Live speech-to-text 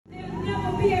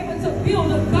be able to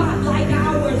build a God like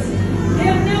ours.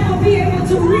 They'll never be able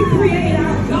to recreate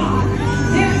our God.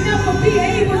 They'll never be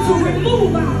able to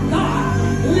remove our God.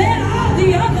 Let all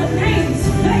the other names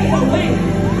fade away.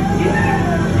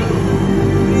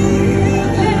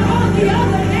 Let all the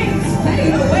other names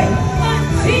fade away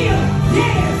until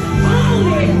there's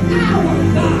only our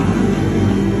God.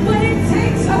 But it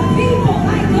takes a people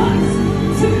like us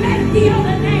to make the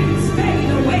other names fade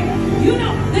away. You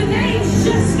know, the names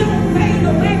just don't fade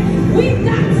away. We've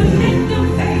got to make them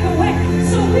fade away.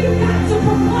 So we've got to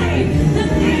proclaim the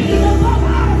name above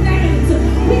all names.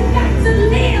 We've got to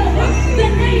live the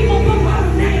name above all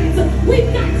names.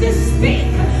 We've got to speak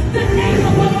the name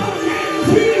above all names.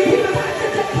 We've got to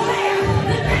declare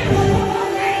the name above all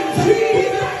names.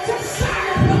 We've got to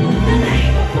serve the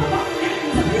name above all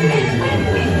names. And when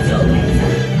we do it,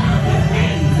 other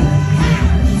names have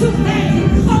to fade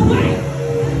away.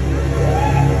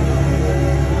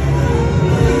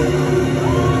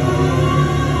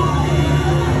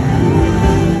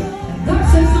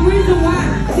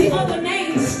 The other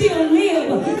names still live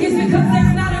is because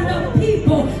there's not enough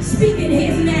people speaking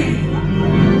his name.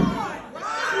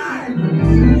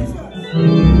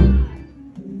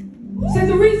 So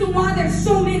the reason why there's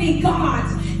so many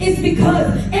gods is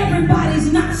because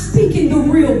everybody's not speaking the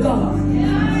real God.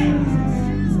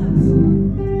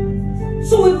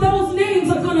 So if those names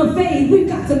are going to fade, we've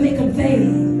got to make them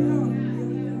fade.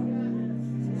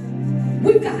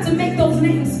 We've got to make those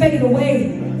names fade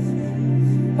away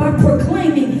by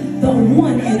proclaiming the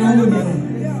one and only.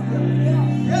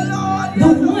 The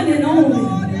one and only.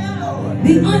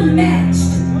 The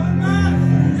unmatched.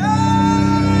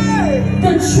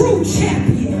 The true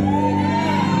champion.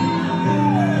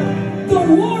 The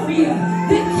warrior.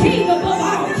 The king above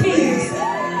all kings.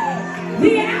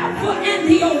 The Alpha and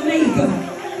the Omega.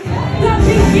 The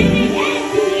beginning and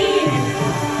the end.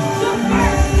 The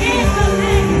first and the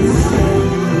last.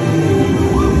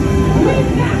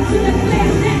 We've got to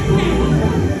declare that name.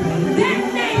 That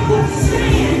name will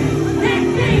stand. That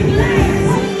name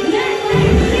lasts. That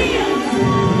name lives.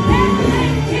 That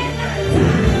name cannot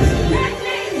die. That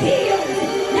name heals.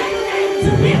 That name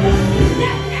delivers.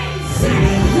 That name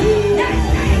saves. That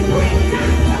name brings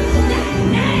out. That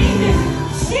name is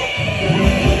Jesus.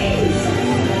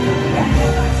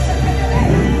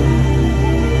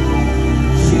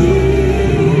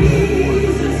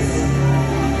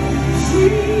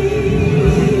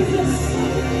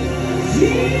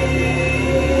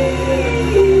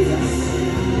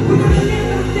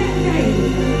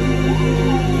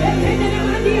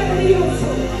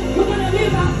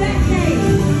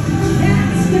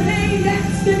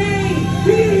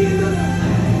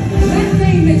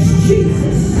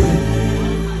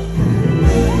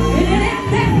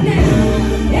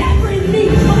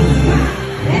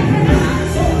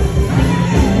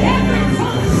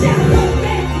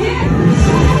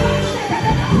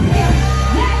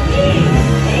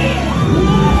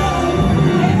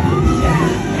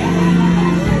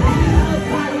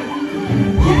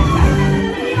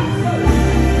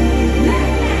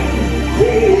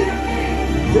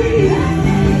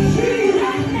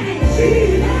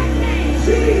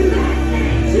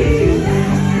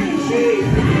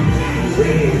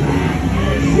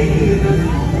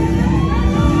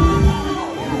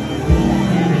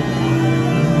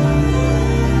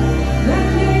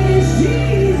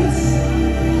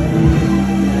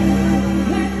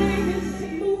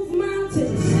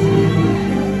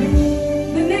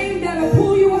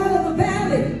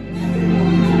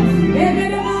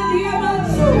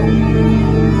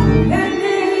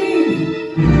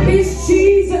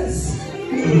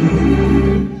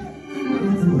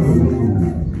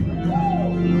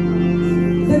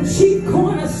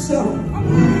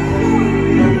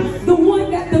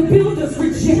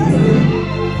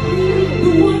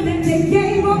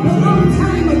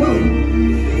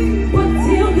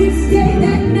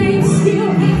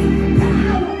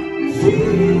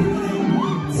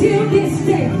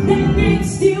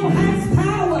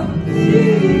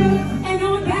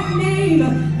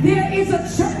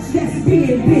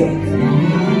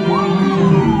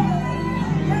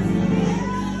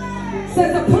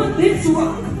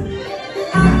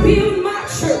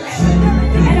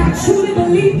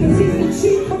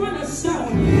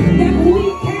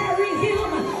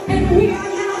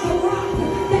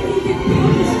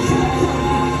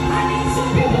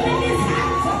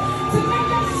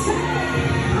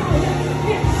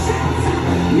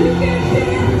 You